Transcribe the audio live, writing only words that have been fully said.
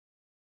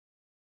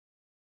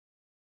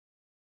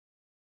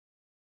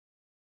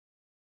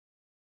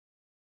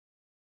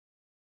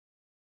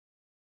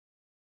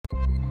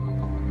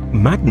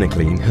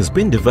Magnaclean has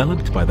been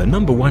developed by the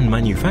 #1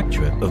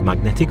 manufacturer of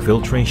magnetic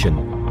filtration.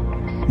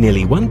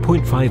 Nearly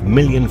 1.5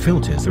 million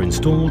filters are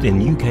installed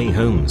in UK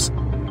homes.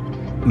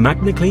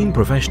 Magnaclean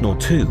Professional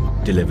 2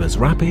 delivers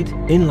rapid,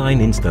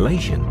 inline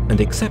installation and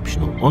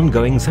exceptional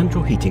ongoing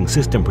central heating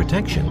system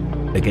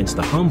protection against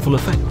the harmful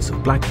effects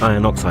of black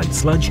iron oxide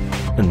sludge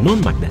and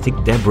non-magnetic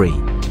debris.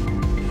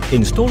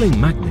 Installing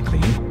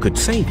Magnaclean could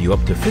save you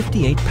up to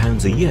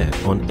 £58 a year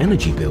on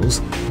energy bills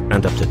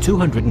and up to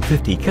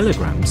 250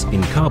 kilograms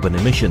in carbon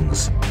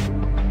emissions.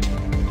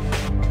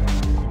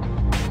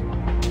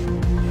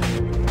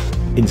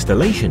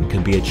 Installation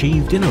can be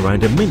achieved in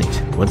around a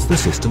minute once the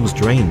system's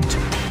drained.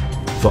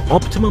 For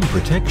optimum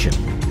protection,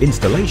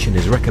 installation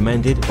is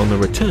recommended on the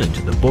return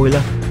to the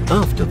boiler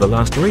after the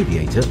last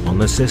radiator on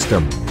the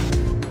system.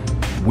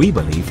 We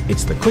believe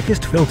it's the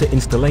quickest filter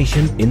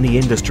installation in the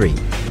industry,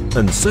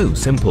 and so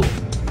simple.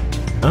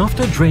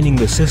 After draining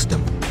the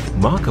system,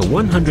 mark a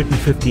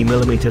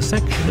 150mm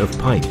section of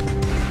pipe.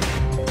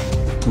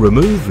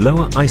 Remove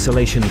lower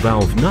isolation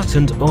valve nut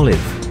and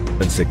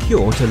olive and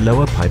secure to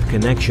lower pipe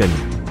connection.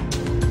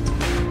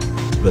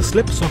 The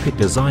slip socket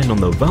design on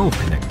the valve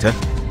connector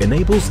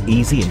enables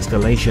easy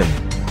installation.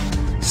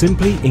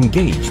 Simply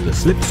engage the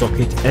slip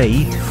socket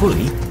A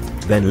fully,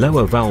 then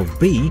lower valve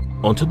B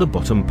onto the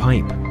bottom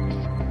pipe.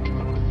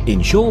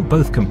 Ensure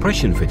both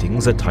compression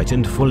fittings are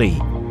tightened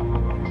fully.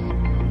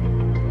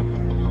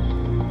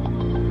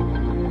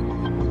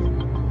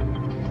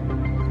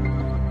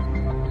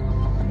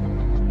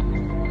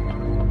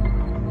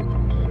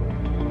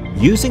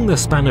 Using the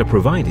spanner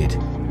provided,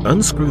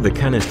 unscrew the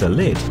canister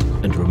lid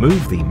and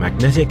remove the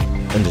magnetic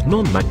and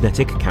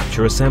non-magnetic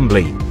capture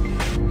assembly.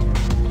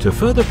 To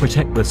further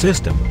protect the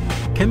system,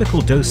 chemical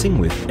dosing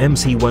with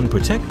MC1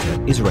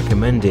 protector is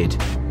recommended.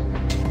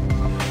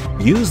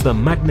 Use the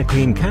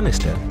Magnaclean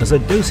canister as a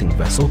dosing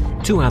vessel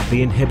to add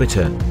the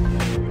inhibitor.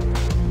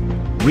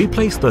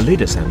 Replace the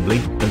lid assembly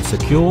and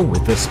secure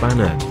with the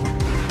spanner.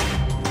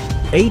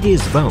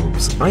 Adey's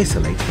valves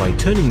isolate by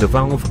turning the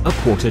valve a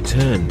quarter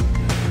turn.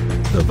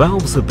 The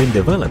valves have been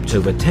developed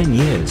over 10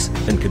 years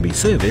and can be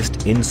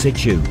serviced in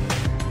situ.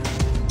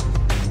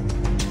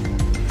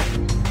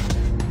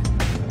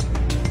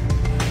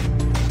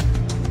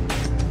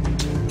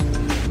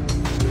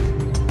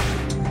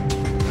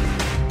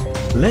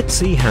 Let's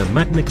see how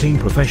Magnaclean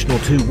Professional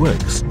 2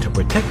 works to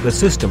protect the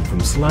system from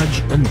sludge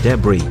and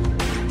debris.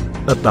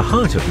 At the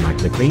heart of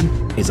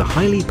Magnaclean is a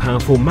highly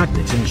powerful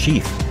magnet and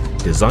sheath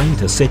designed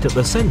to sit at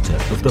the center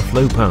of the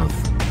flow path.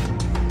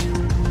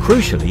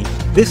 Crucially,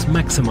 this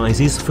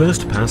maximizes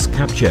first pass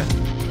capture,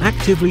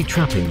 actively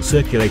trapping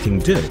circulating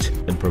dirt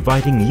and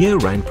providing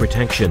year-round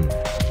protection.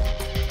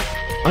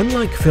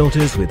 Unlike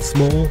filters with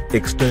small,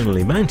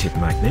 externally mounted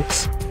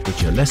magnets,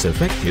 which are less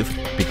effective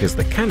because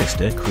the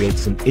canister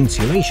creates an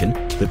insulation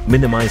that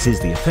minimizes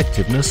the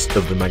effectiveness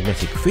of the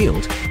magnetic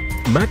field,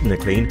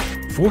 Magnaclean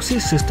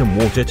forces system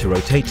water to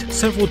rotate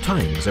several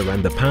times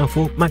around the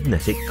powerful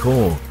magnetic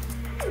core.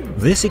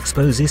 This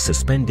exposes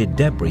suspended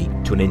debris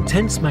to an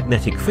intense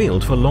magnetic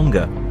field for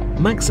longer,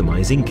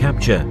 maximizing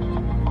capture.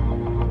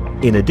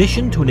 In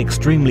addition to an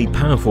extremely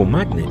powerful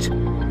magnet,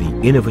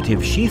 the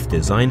innovative sheath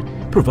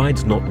design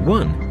provides not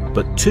one,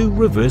 but 2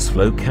 reverse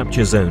flow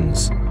capture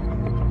zones.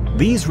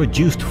 These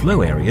reduced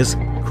flow areas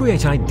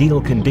create ideal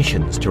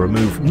conditions to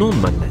remove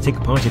non-magnetic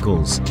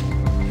particles.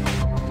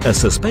 As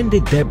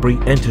suspended debris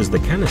enters the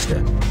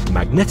canister,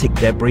 magnetic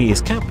debris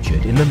is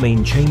captured in the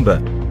main chamber,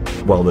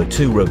 while the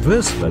 2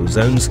 reverse flow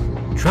zones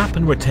trap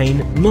and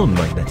retain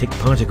non-magnetic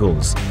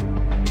particles.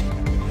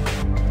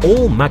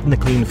 All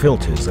Magnaclean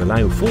filters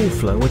allow full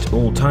flow at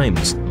all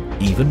times,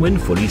 even when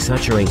fully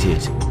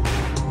saturated.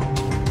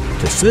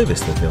 To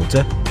service the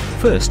filter,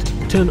 first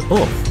turn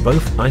off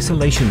both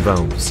isolation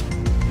valves.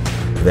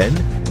 Then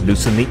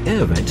loosen the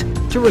air vent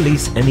to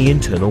release any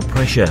internal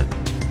pressure.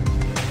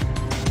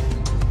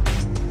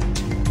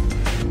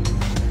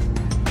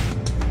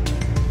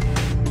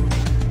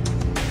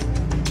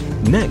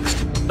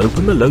 Next,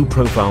 open the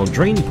low-profile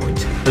drain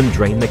point and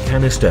drain the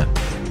canister.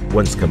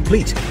 Once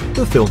complete,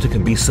 the filter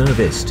can be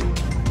serviced.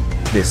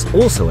 This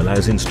also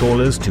allows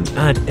installers to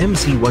add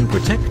MC1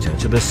 protector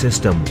to the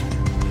system.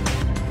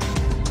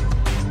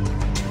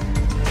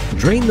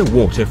 Drain the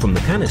water from the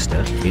canister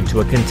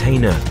into a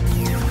container.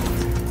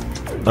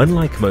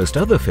 Unlike most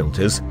other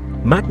filters,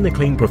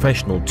 Magnaclean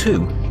Professional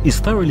 2 is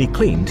thoroughly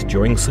cleaned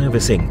during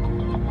servicing.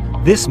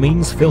 This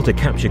means filter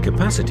capture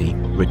capacity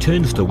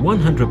returns to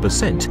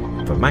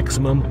 100% for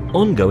maximum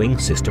ongoing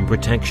system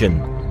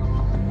protection.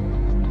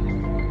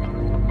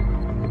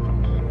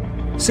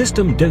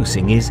 System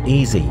dosing is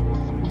easy.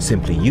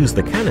 Simply use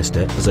the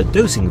canister as a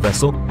dosing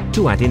vessel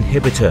to add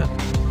inhibitor.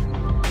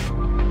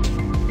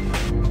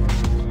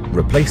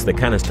 Replace the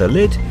canister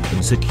lid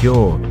and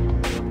secure.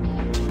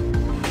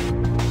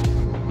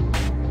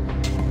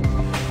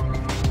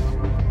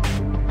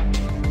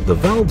 The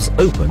valves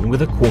open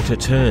with a quarter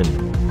turn.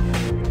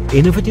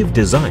 Innovative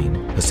design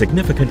has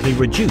significantly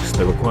reduced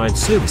the required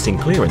servicing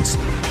clearance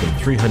from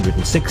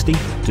 360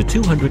 to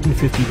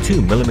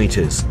 252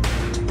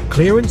 mm.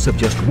 Clearance of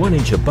just 1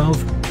 inch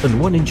above and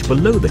 1 inch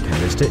below the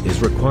canister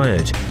is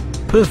required,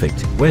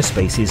 perfect where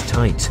space is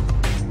tight.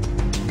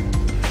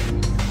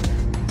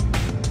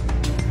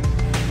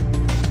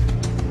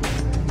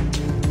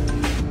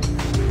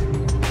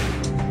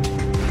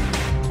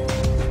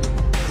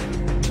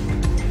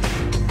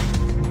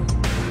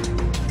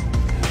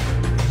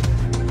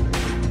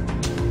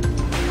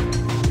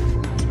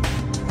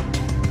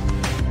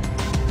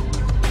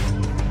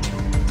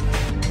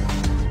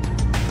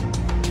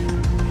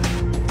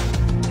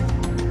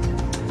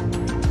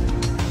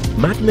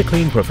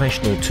 Magnaclean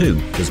Professional 2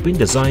 has been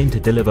designed to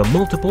deliver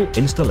multiple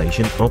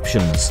installation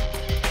options.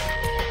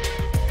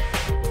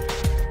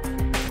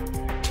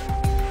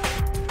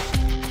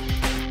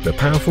 The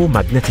powerful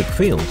magnetic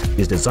field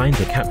is designed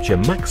to capture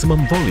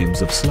maximum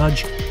volumes of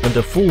sludge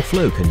under full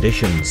flow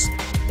conditions.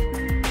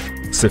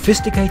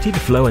 Sophisticated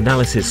flow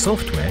analysis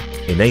software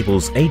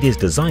enables Adey's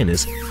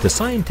designers to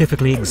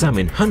scientifically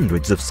examine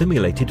hundreds of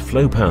simulated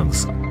flow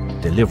paths,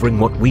 delivering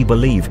what we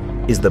believe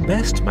is the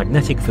best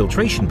magnetic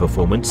filtration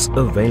performance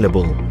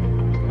available.